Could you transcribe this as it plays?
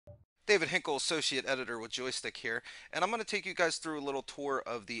David Hinkle, Associate Editor with Joystick here, and I'm going to take you guys through a little tour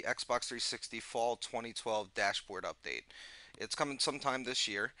of the Xbox 360 Fall 2012 dashboard update. It's coming sometime this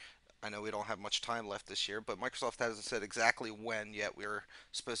year. I know we don't have much time left this year, but Microsoft hasn't said exactly when yet we're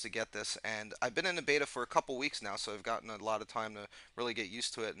supposed to get this. And I've been in the beta for a couple weeks now, so I've gotten a lot of time to really get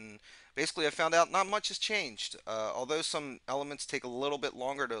used to it. And basically, I found out not much has changed. Although some elements take a little bit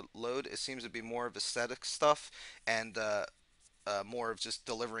longer to load, it seems to be more of aesthetic stuff and more of just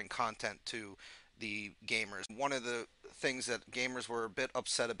delivering content to the gamers. One of the things that gamers were a bit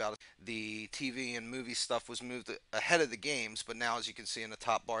upset about, the TV and movie stuff was moved ahead of the games, but now as you can see in the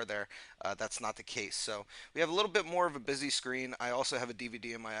top bar there, that's not the case. So we have a little bit more of a busy screen. I also have a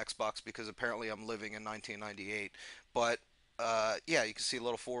DVD in my Xbox because apparently I'm living in 1998, but yeah, you can see a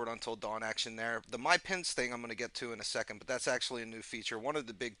little forward until dawn action there. The My Pins thing I'm going to get to in a second, but that's actually a new feature. One of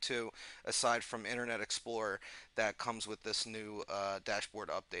the big two, aside from Internet Explorer, that comes with this new dashboard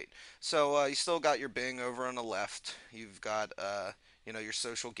update. So you still got your Bing over on the left. You've got your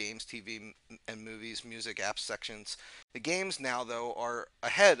social games, TV and movies, music, apps sections. The games now though are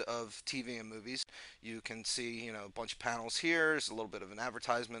ahead of TV and movies. You can see a bunch of panels here. There's a little bit of an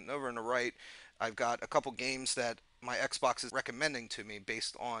advertisement, and over on the right, I've got a couple games that my Xbox is recommending to me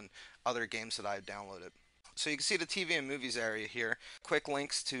based on other games that I've downloaded. So you can see the TV and movies area here. Quick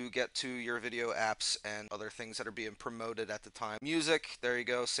links to get to your video apps and other things that are being promoted at the time. Music, there you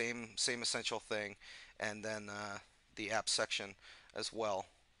go, same essential thing, and then the app section as well.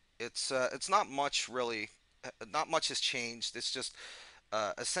 It's not much really, not much has changed. It's just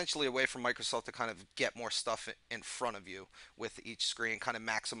essentially a way for Microsoft to kind of get more stuff in front of you with each screen, kind of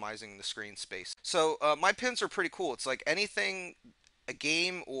maximizing the screen space. So my pins are pretty cool. It's like anything, a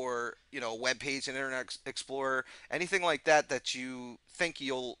game or a web page in Internet Explorer, anything like that that you think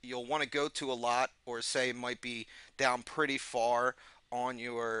you'll want to go to a lot, or say might be down pretty far on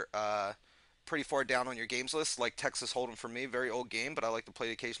your pretty far down on your games list, like Texas Hold'em for me, very old game, but I like to play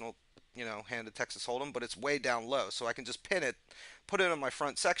the occasional hand of Texas Hold'em, but it's way down low, so I can just pin it, put it in my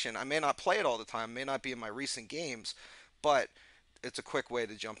front section. I may not play it all the time, may not be in my recent games, but it's a quick way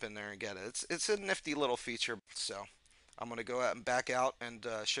to jump in there and get it. It's a nifty little feature. So I'm going to go out and back out and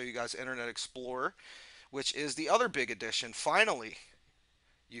show you guys Internet Explorer, which is the other big addition. Finally,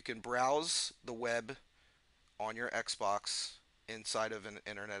 you can browse the web on your Xbox inside of an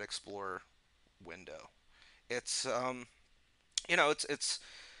Internet Explorer window. It's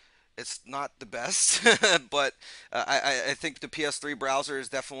it's not the best, but I think the PS3 browser is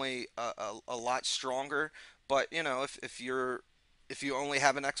definitely a lot stronger. But if you only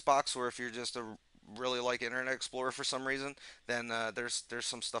have an Xbox, or if you're just a really like Internet Explorer for some reason, then there's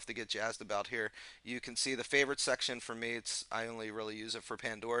some stuff to get jazzed about here. You can see the favorite section for me. I only really use it for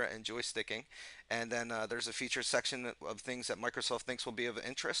Pandora and joysticking, and then there's a feature section of things that Microsoft thinks will be of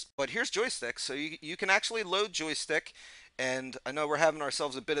interest. But here's joystick, so you can actually load joystick. And I know we're having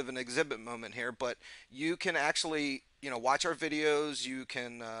ourselves a bit of an exhibit moment here, but you can actually watch our videos. You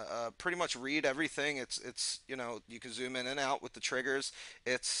can pretty much read everything. It's you can zoom in and out with the triggers.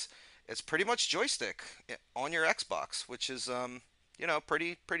 It's it's pretty much joystick on your Xbox, which is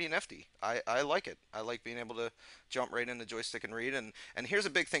pretty nifty. I like it. I like being able to jump right into joystick and read. And here's a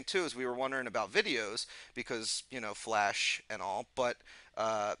big thing too, is we were wondering about videos because Flash and all, but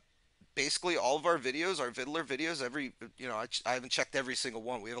basically all of our videos, our Viddler videos, I haven't checked every single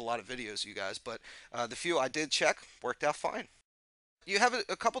one. We have a lot of videos, you guys, but the few I did check worked out fine. You have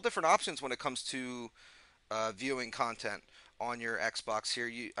a couple different options when it comes to viewing content on your Xbox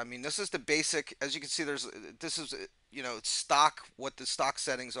here. I mean, this is the basic. As you can see, this is stock, what the stock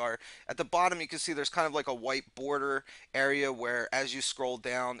settings are. At the bottom, you can see there's kind of like a white border area where, as you scroll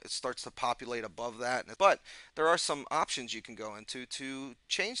down, it starts to populate above that. But there are some options you can go into to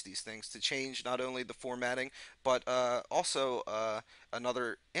change these things, to change not only the formatting, but also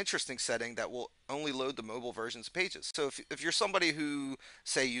another interesting setting that will only load the mobile versions of pages. So if you're somebody who,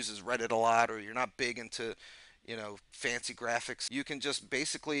 say, uses Reddit a lot, or you're not big into fancy graphics, you can just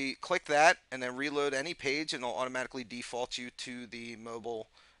basically click that and then reload any page, and it'll automatically default you to the mobile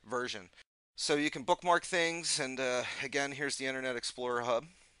version. So you can bookmark things, and again, here's the Internet Explorer hub.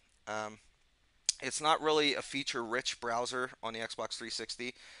 Um, it's not really a feature-rich browser on the Xbox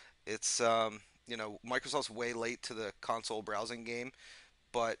 360. It's Microsoft's way late to the console browsing game,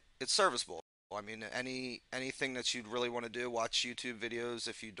 but it's serviceable. I mean, anything that you'd really want to do, watch YouTube videos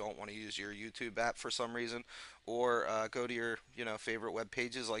if you don't want to use your YouTube app for some reason, or go to your favorite web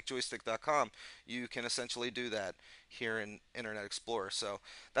pages like joystick.com. You can essentially do that here in Internet Explorer. So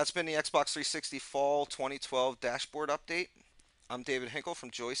that's been the Xbox 360 Fall 2012 dashboard update. I'm David Hinkle from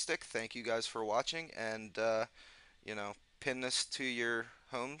Joystick. Thank you guys for watching, and pin this to your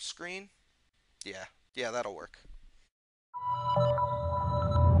home screen. Yeah, yeah, that'll work.